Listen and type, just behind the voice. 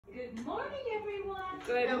Good morning, everyone.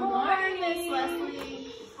 Good morning, Miss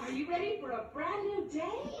Leslie. Are you ready for a brand new day?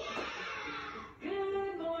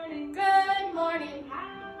 Good morning. Good morning.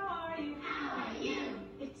 How are you? How are you?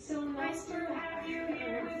 It's so nice to have you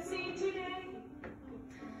here with me today.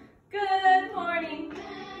 Good morning.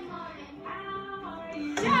 Good morning. How are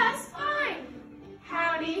you? Just fine.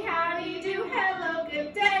 Howdy, howdy do. Hello,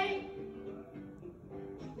 good day.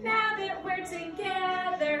 Now that we're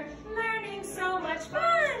together, learning so much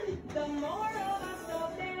fun. The more of us, the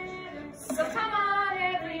better. So come on,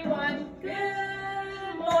 everyone.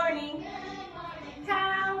 Good morning. Good morning.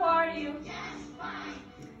 How are you? Just fine.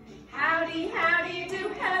 Howdy, howdy do.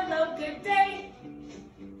 Hello, good day.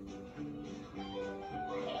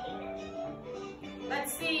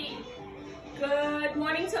 Let's see. Good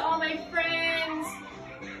morning to all my friends.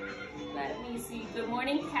 Let me see. Good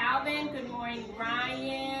morning, Calvin. Good morning,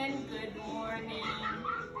 Ryan. Good morning,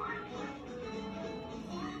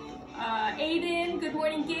 Aiden. Good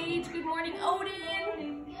morning, Gage. Good morning, Odin.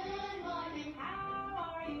 Good morning.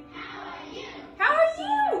 How are you? How are you? How are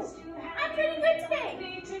you? Nice to have I'm pretty you good here today. with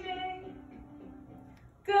me today.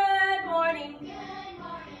 Good morning. Good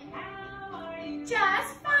morning. How are you?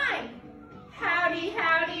 Just fine. Howdy,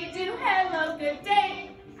 howdy do. Hello, good day.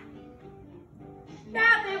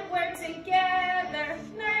 Now that we're together,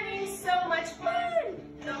 learning so much fun.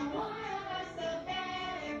 The more of us, the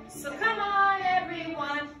better. So come on,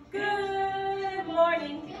 everyone. Good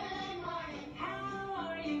morning. Good morning. How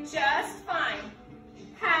are you? Just fine.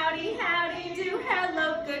 Howdy, howdy do.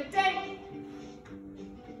 Hello, good day.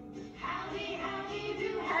 Howdy, howdy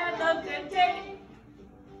do. Hello, good day.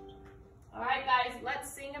 All right, guys, let's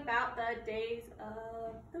sing about the days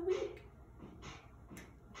of the week.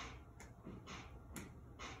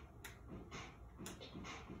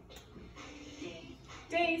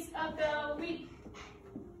 Days of the week.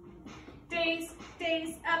 Days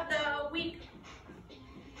of the week.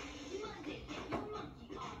 Monday, get your monkey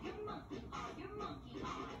on, your monkey on, your monkey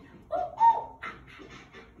on. Ooh, ooh.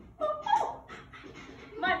 Ooh,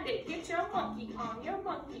 ooh. Monday, get your monkey on, your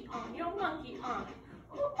monkey on, your monkey on.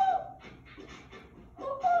 Ooh, ooh. Ooh,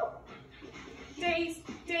 ooh. Days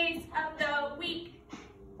of the week.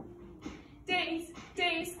 Days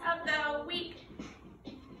of the week.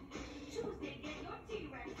 Tuesday, get your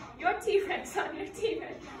T-Rex on. Your T-Rex on, your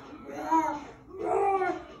T-Rex. Roar,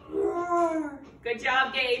 roar, roar. Good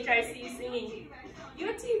job, Gage. I see you singing.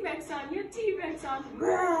 Your T-Rex on, your T-Rex on.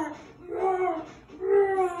 Roar, roar,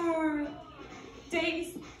 roar.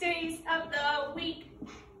 Days of the week.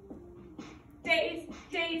 Days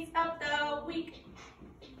of the week.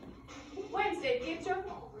 Wednesday, get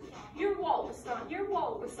your walrus on, your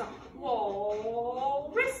walrus on.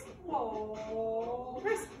 Walrus,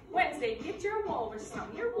 walrus. Wednesday, get your walrus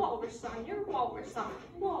on, your walrus on, your walrus on.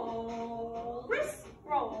 Walrus,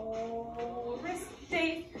 walrus.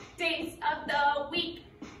 Days of the week.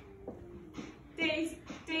 Days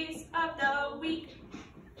of the week.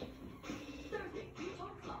 Thursday,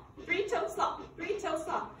 three-toed sloth. Three-toed sloth, three-toed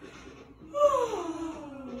sloth.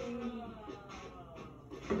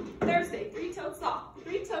 Thursday, three-toed sloth,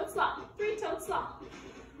 three-toed sloth, three-toed sloth.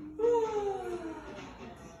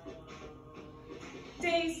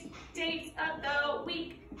 Days of the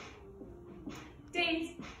week.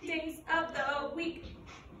 Days of the week.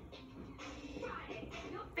 Friday,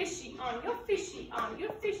 get your Fishy on, your fishy on,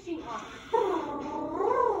 your fishing on.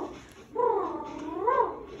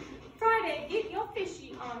 Friday, get your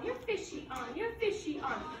fishy on, your fishy on, your fishy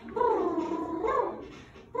on.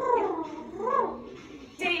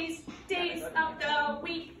 Days of the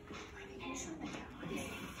week.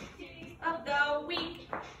 Of the week.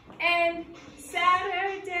 And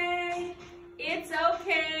Saturday, it's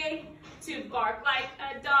okay to bark like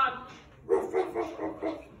a dog.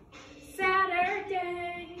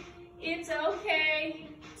 Saturday, it's okay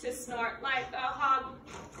to snort like a hog.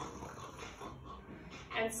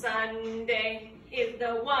 And Sunday is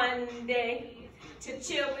the one day to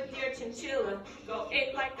chill with your chinchilla. Go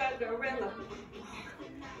ape like a gorilla.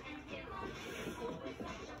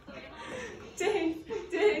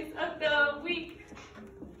 Days of the week.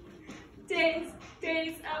 Days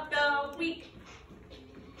of the week.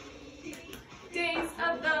 Days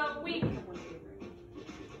of the week.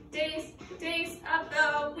 Days of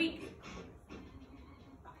the week.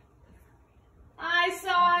 I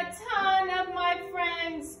saw a ton of my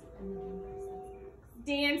friends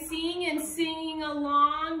dancing and singing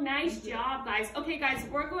along. Nice job, guys. Okay, guys,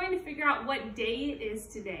 we're going to figure out what day it is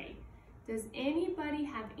today. Does anybody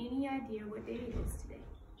have any idea what day it is today?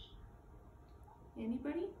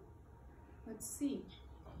 Anybody? Let's see.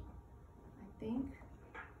 I think.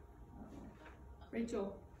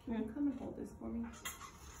 Rachel, can you come and hold this for me?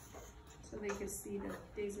 they can see the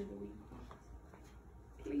days of the week.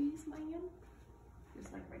 Please, ma'am.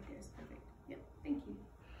 Just like right there is perfect. Yep, thank you.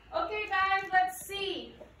 Okay, guys, let's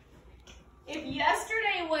see. If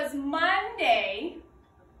yesterday was Monday,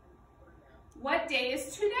 what day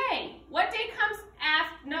is today? What day comes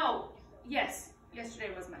after? No, yes, yesterday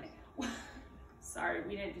was Monday. Sorry,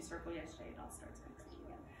 we didn't do circle yesterday. It all starts next week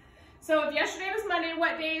again. So if yesterday was Monday,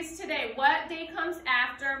 what day is today? What day comes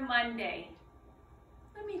after Monday?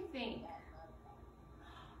 Let me think.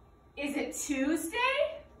 Is it Tuesday?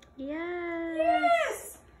 Yes.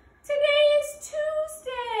 Yes. Today is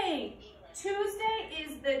Tuesday. Tuesday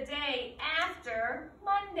is the day after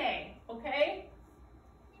Monday, okay?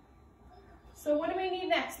 So what do we need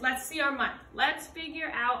next? Let's see our month. Let's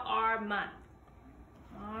figure out our month.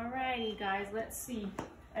 Alrighty, guys, let's see.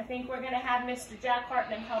 I think we're gonna have Mr. Jack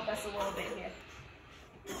Hartman help us a little bit here.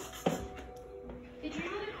 Did you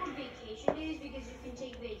know they're called vacation days because you can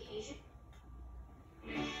take vacation?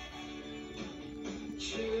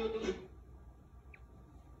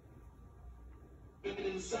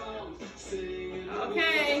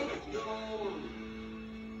 Okay.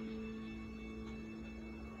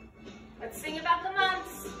 Let's sing about the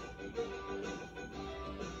months.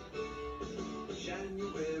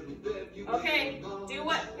 Okay, do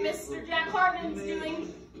what Mr. Jack Hartman's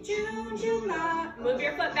doing. June, July. Move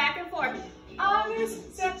your foot back and forth.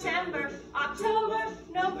 August, September, October,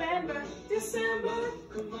 November, December.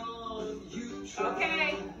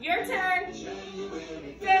 Okay, your turn.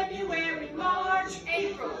 February, March,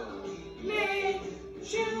 April, May,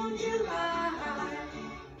 June, July.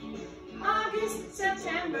 August,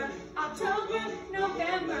 September, October,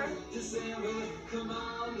 November, December. Come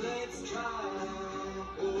on, let's try.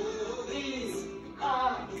 Oh, these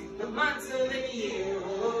are the months of the year.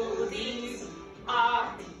 Oh, these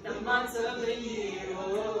are the months of the year.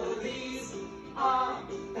 Oh, these are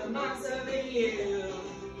the months of the year.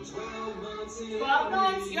 12 months in 12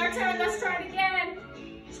 months. Your turn. Let's try it again.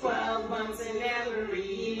 12 months in every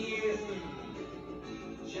year.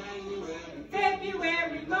 January,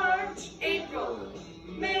 February, March, April,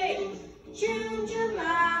 May, June,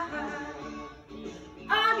 July.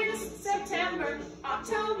 August, September,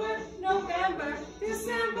 October, November,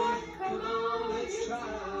 December. Come on, let's try.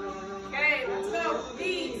 Okay, let's go.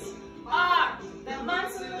 These are the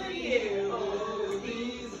months of the year. Oh,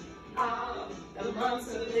 these are the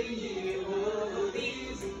months of the year. Oh,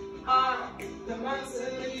 these are the months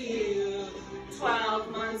of the year.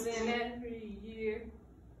 12 months in every year.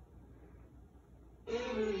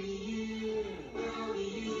 Every year, every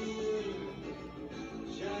year.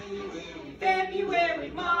 January,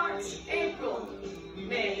 February, March, April,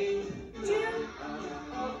 May, June,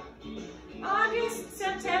 August,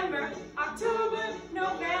 September, October,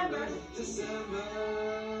 November, December.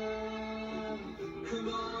 Come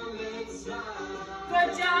on, let's smile.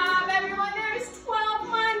 Good job, everyone. There's 12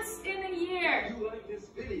 months in a year. If you like this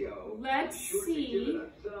video, Let's be sure see to give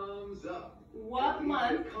it a thumbs up. what And leave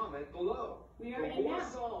month a comment below. we For are in more now.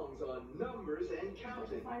 songs on numbers and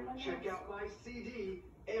counting, Find my check notes. out my CD,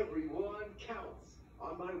 Everyone Counts,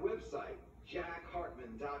 on my website,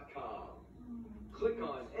 jackhartman.com. Click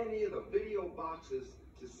on any of the video boxes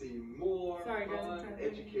to see more Sorry, guys, I'm fun trying to-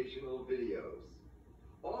 educational videos.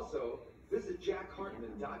 Also, visit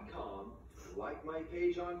jackhartman.com, like my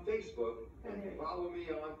page on Facebook, and follow me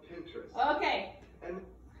on Pinterest. Okay, And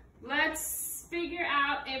let's figure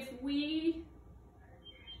out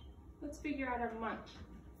let's figure out our month.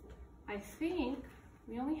 I think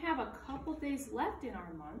we only have a couple days left in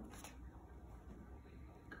our month.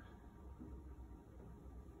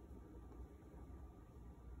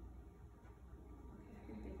 I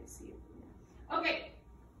think they can see it. Okay.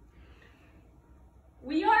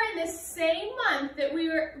 We are in the same month that we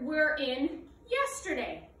were in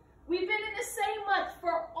yesterday. We've been in the same month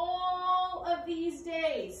for all of these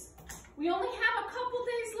days. We only have a couple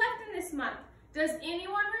days left in this month. Does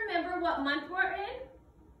anyone remember what month we're in?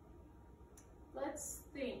 Let's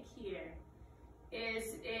think here.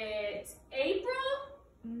 Is it April?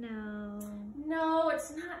 No. No,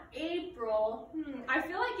 it's not April. I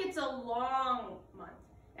feel like it's a long month.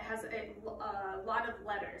 It has a lot of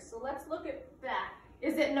letters. So let's look at that.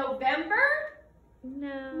 Is it November?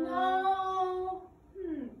 No. No.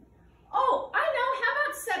 Oh, I know. How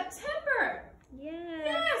about September? Yes.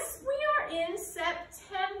 Yes, we are in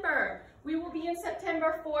September. We will be in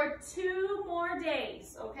September for 2 more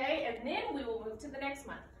days, okay? And then we will move to the next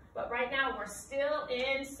month. But right now, we're still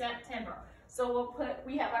in September. So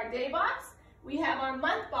we have our day box, we have our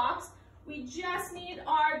month box. We just need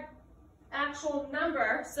our actual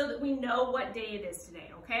number so that we know what day it is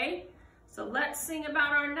today, okay? So let's sing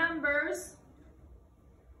about our numbers.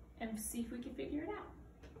 And and see if we can figure it out.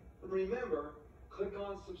 And remember, click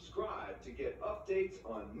on subscribe to get updates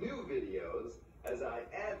on new videos as I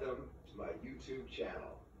add them to my YouTube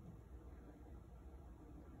channel.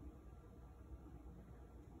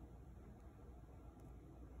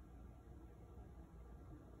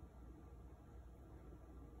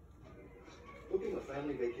 Booking a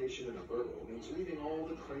family vacation in a burrow means leaving all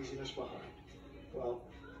the craziness behind. Well,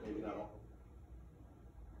 maybe not all.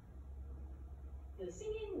 The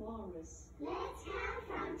Singing Walrus. Let's count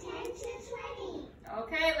from 10 to 20.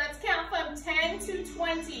 Okay, let's count from 10 to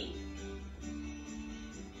 20.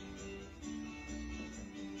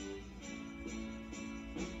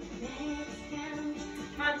 Let's count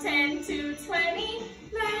From 10 to 20,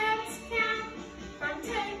 let's count. From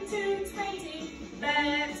 10 to 20,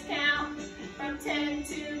 let's count. From 10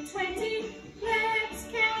 to 20, let's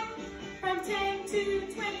count. From 10 to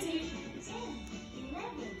 20, 10, 11,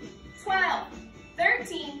 12,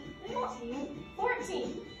 13, 13,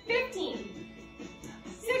 14, 15,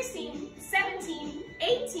 16, 17,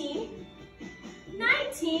 18,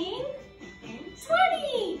 19, and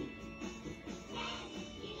 20,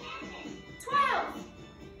 11, 12,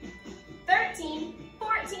 13,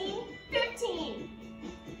 14, 15,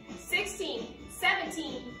 16,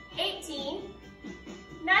 17, 18,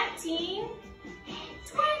 19,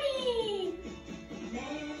 20.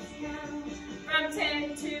 let's count From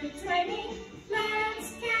 10 to 20,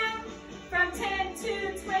 let's count. From 10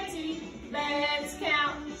 to 20, let's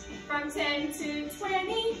count. From 10 to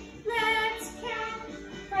 20, let's count.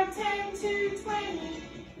 From 10 to 20.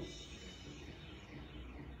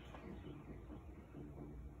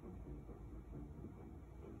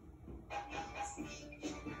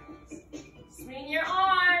 Swing your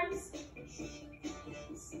arms.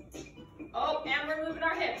 Oh, and we're moving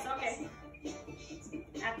our hips. Okay.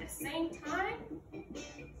 At the same time.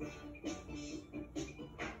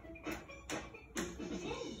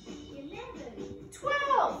 11,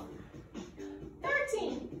 12,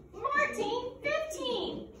 13, 14,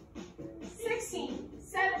 15, 16,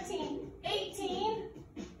 17, 18,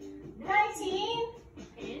 19,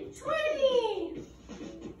 and 20,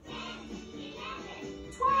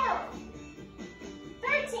 12,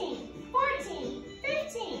 13, 14,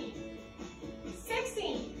 15,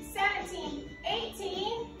 16, 17,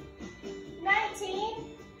 18, 19,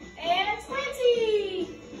 and 20.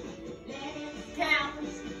 let's Count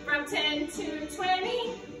from 10 to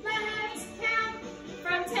 20. Let's count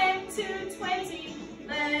from 10 to 20.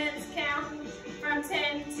 Let's count from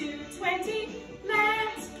 10 to 20.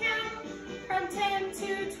 Let's count from 10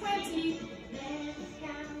 to 20. let's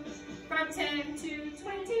count From 10 to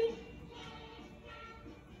 20.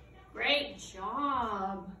 Great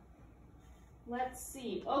job. Let's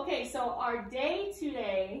see. Okay, so our day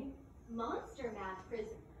today, Monster Math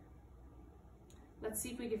Prison. let's see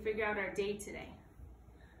if we can figure out our day today.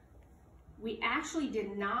 We actually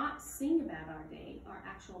did not sing about our day, our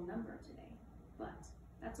actual number today, but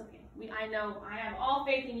that's okay. I know, I have all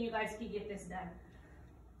faith in you guys can get this done.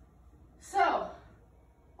 So,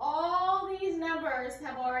 all these numbers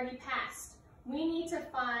have already passed. We need to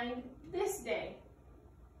find this day,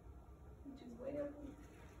 which is way up.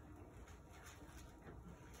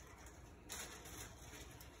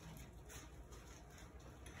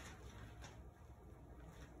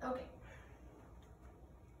 Okay.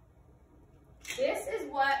 This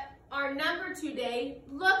is what our number today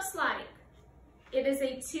looks like. It is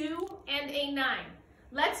a 2 and a 9.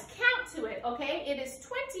 Let's count to it, okay? It is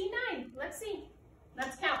 29. Let's see.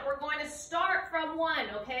 Let's count. We're going to start from 1,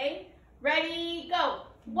 okay? Ready, go.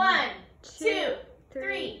 1, 2,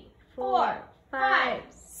 3, 4, 5,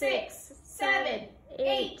 6, 7,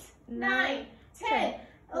 8, 9, 10,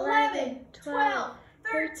 11, 12,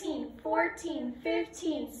 13, 14,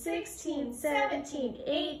 15, 16, 17,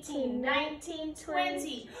 18, 19,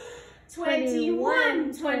 20,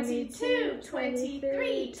 21, 22,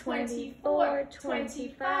 23, 24,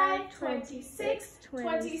 25, 26,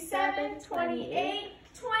 27, 28,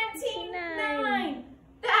 29.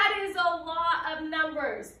 That is a lot of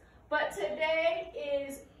numbers. But today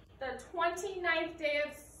is the 29th day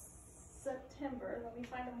of September. Let me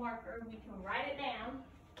find a marker. We can write it down.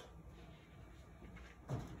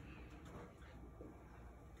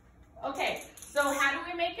 Okay, so how do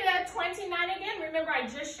we make it a 29 again? Remember, I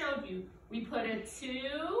just showed you. We put a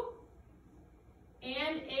 2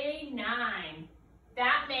 and a 9.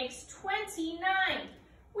 That makes 29.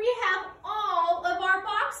 We have all of our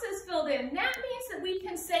boxes filled in. That means that we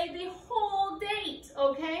can say the whole date,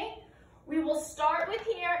 okay? We will start with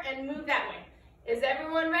here and move that way. Is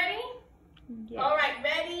everyone ready? Yes. All right,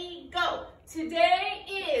 ready, go. Today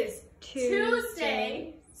is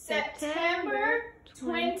Tuesday, September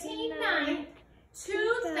 29th.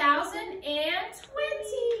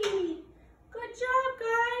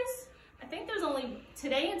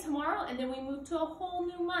 then we move to a whole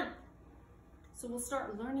new month. So we'll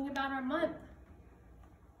start learning about our month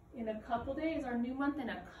in a couple days, our new month in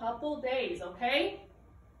a couple days, okay?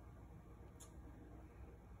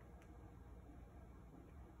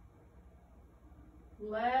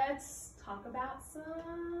 Let's talk about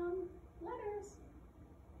some letters.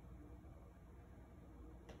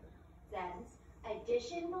 Says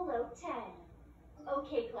addition below 10.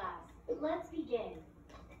 Okay, class, let's begin.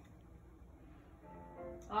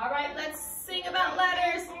 All right, let's sing about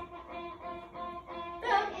letters. The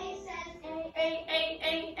A says A,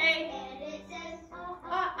 A. and it says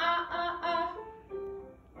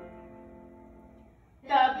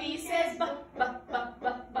The B says B.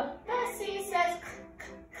 The C says K.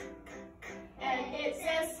 And it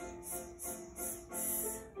says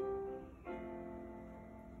S.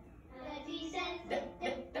 The D says D.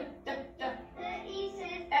 the E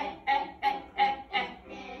says E.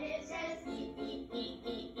 and it says E.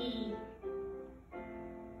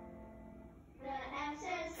 the F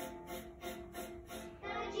says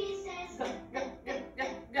the G says G.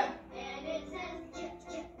 and it says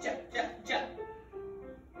J.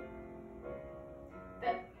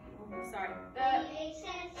 Sorry. the H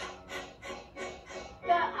says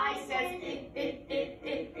The I says it. and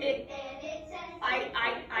it says I.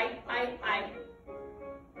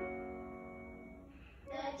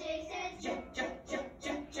 the J says J. the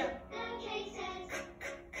K says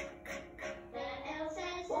the L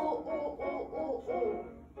says Ooh.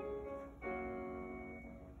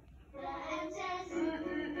 the M says the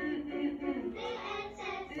N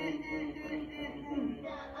says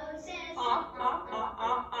the O says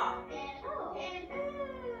Ah. and ooh.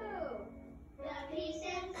 The P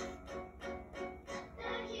says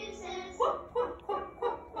the Q says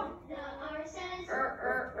the R says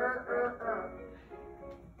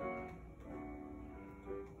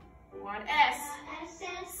One the S. S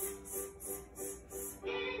says and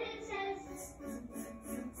it says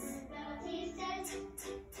the T says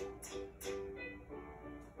the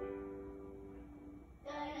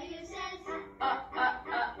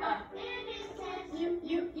U says and it says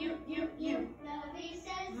You. the V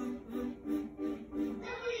says the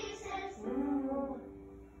W says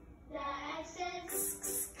the X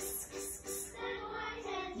says the Y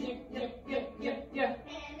says Yeah.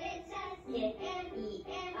 and it says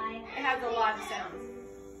It has a lot of sounds.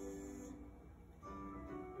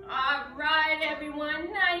 All right,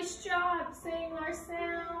 everyone. Nice job saying our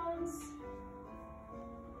sounds.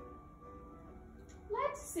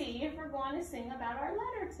 Let's see if we're going to sing about our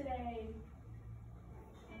letter today.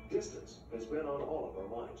 Distance has been on all of our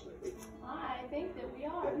minds lately. I think that we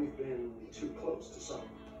are. That we've been too close to some.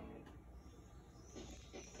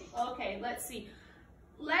 Okay, let's see.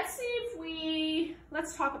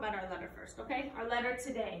 Let's talk about our letter first, okay? Our letter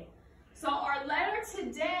today. So our letter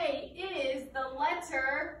today is the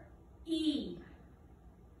letter E.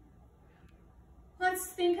 Let's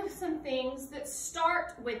think of some things that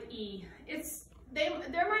start with E.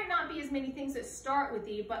 There might not be as many things that start with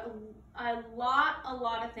E, but a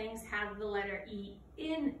lot of things have the letter E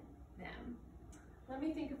in them. Let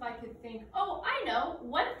me think if I could think. Oh, I know.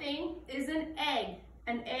 One thing is an egg.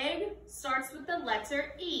 An egg starts with the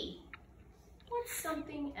letter E. What's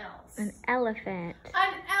something else? An elephant.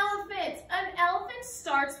 An elephant. An elephant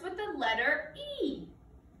starts with the letter E.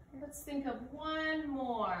 Let's think of one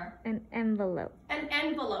more. An envelope. An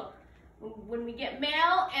envelope. When we get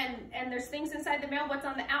mail and there's things inside the mail, what's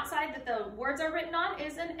on the outside that the words are written on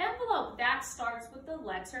is an envelope. That starts with the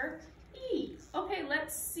letter E. Okay,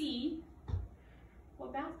 let's see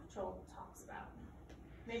what Bath Patrol talks about.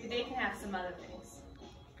 Maybe they can have some other things.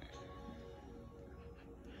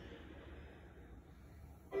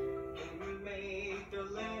 Can we make the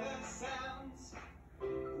letter sounds?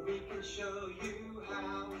 We can show you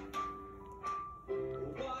how.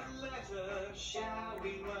 What letter shall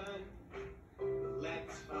we learn?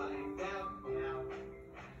 Let's find out now.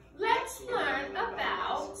 Let's learn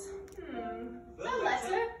about the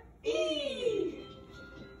letter E.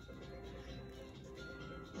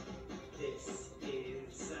 This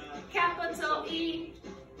is a Capital E.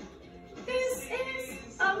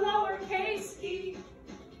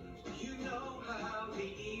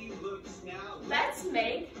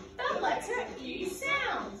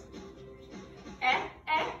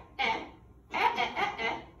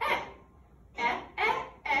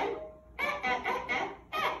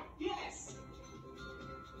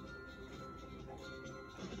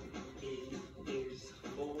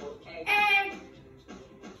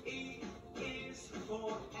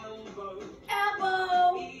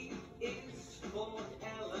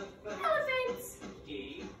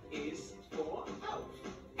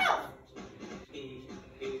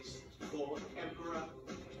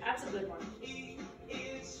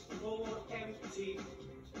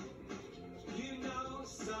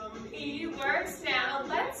 words now.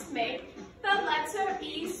 Let's make the letter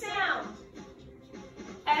E sound.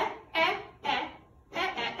 Eh, eh, eh, eh, eh,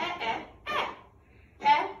 eh, eh, eh. Eh,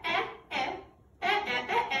 eh, eh, eh, eh, eh,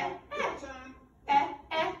 eh, eh. Eh,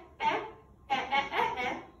 eh, eh, eh, eh, eh,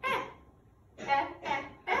 eh, eh. Eh, eh,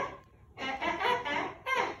 eh, eh, eh, eh,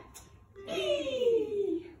 eh. E.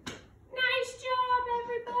 Nice job,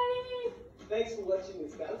 everybody. Thanks for watching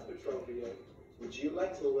this Bounce Patrol video. Would you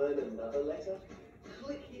like to learn another letter?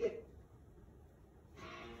 Click here.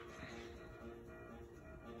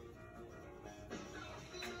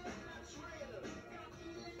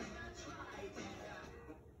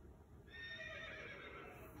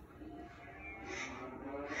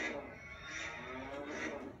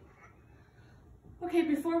 Okay,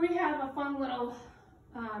 before we have a fun little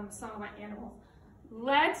song about animals,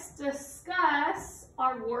 let's discuss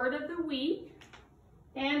our word of the week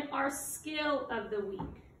and our skill of the week.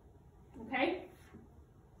 Okay?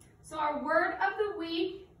 So our word of the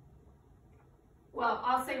week, well,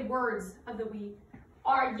 I'll say words of the week,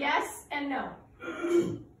 are yes and no.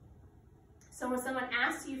 So when someone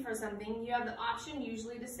asks you for something, you have the option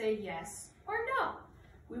usually to say yes or no.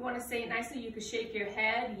 We want to say it nicely. You could shake your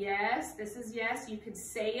head, yes, this is yes. You could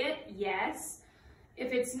say it, yes.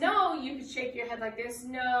 If it's no, you could shake your head like this,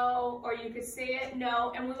 no, or you could say it,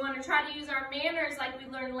 no. And we want to try to use our manners like we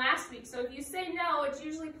learned last week. So if you say no, it's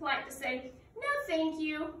usually polite to say, no, thank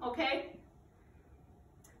you, okay?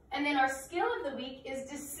 And then our skill of the week is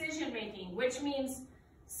decision making, which means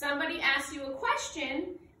somebody asks you a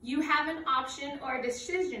question, you have an option or a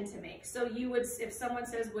decision to make. So you would, if someone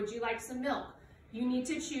says, would you like some milk? You need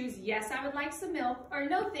to choose, yes, I would like some milk, or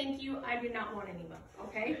no, thank you, I do not want any milk,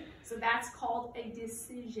 okay? So that's called a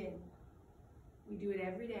decision. We do it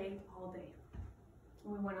every day, all day.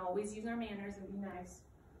 And we want to always use our manners and be nice.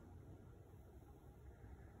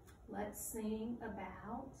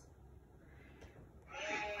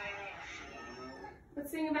 Let's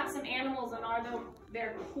sing about some animals and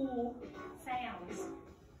their cool sounds.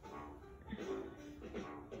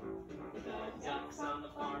 The ducks on the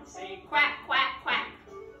farm say Quack, quack, quack.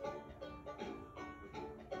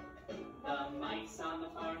 the mice on the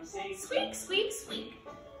farm say Squeak, squeak, squeak.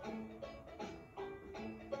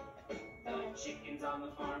 the chickens on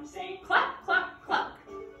the farm say Cluck, cluck, cluck.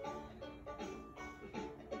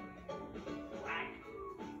 quack.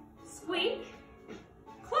 Squeak,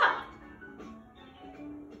 cluck.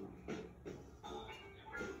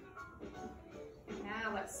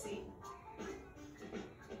 Now let's see.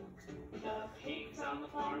 The pigs on the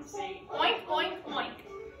farm say Oink, oink, oink.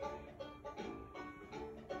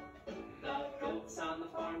 the goats on the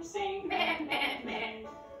farm say Meh, meh, meh.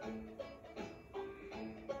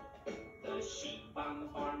 the sheep on the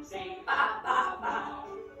farm say Ba, ba, ba.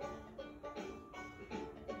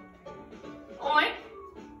 Oink,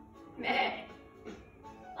 meh,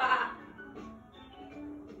 ba.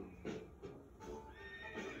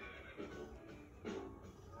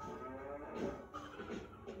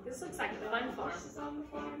 This looks like a fun farm. horses on the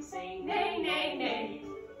farm say Nay, nay, nay.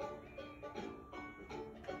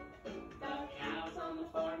 the cows on the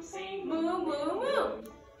farm say Moo, moo, moo.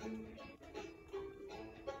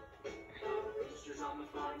 the roosters on the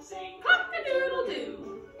farm say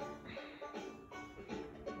Cock-a-doodle-doo.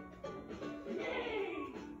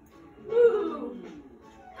 Moo.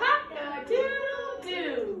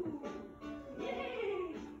 Cock-a-doodle-doo.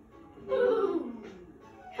 Moo.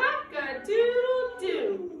 Cock-a-doodle-doo.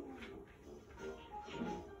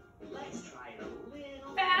 let's try it a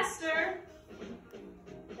little Faster.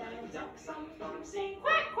 the ducks on the farm say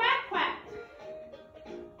Quack, quack, quack.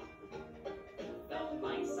 the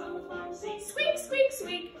mice on the farm say Squeak, squeak,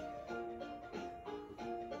 squeak.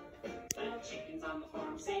 the chickens on the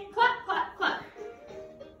farm say Cluck, cluck, cluck.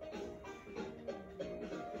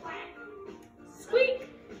 quack. Squeak,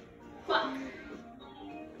 cluck.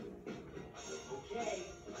 Okay,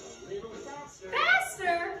 a little faster.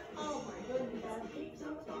 Faster. Oh my goodness. The pigs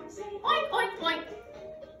on the farm say Oink, oink, oink.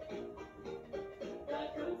 the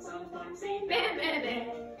goats on the farm say Meh, meh, meh.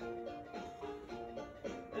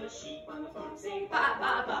 the sheep on the farm say Ba,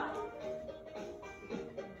 ba, ba.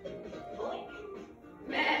 oink.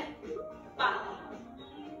 Meh, ba.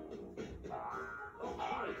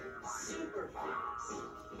 Okay, super fast.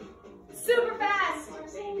 Super fast. Farm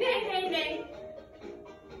say Nay, nay, nay.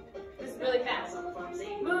 This is really fast. on the farm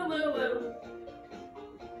say Moo, moo, moo.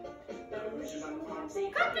 the roosters on the farm say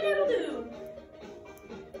Cock-a-doodle-doo.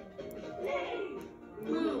 nay.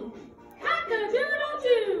 Moo.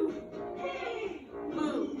 Cock-a-doodle-doo. Hey.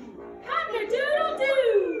 Moo.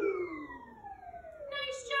 Cock-a-doodle-doo.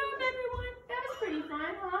 Nice job, everyone. That was pretty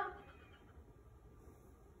fun, huh?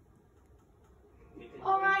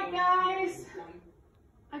 All right, guys.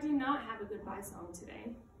 do not have a goodbye song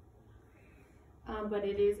today. But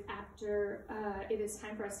it is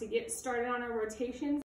time for us to get started on our rotations.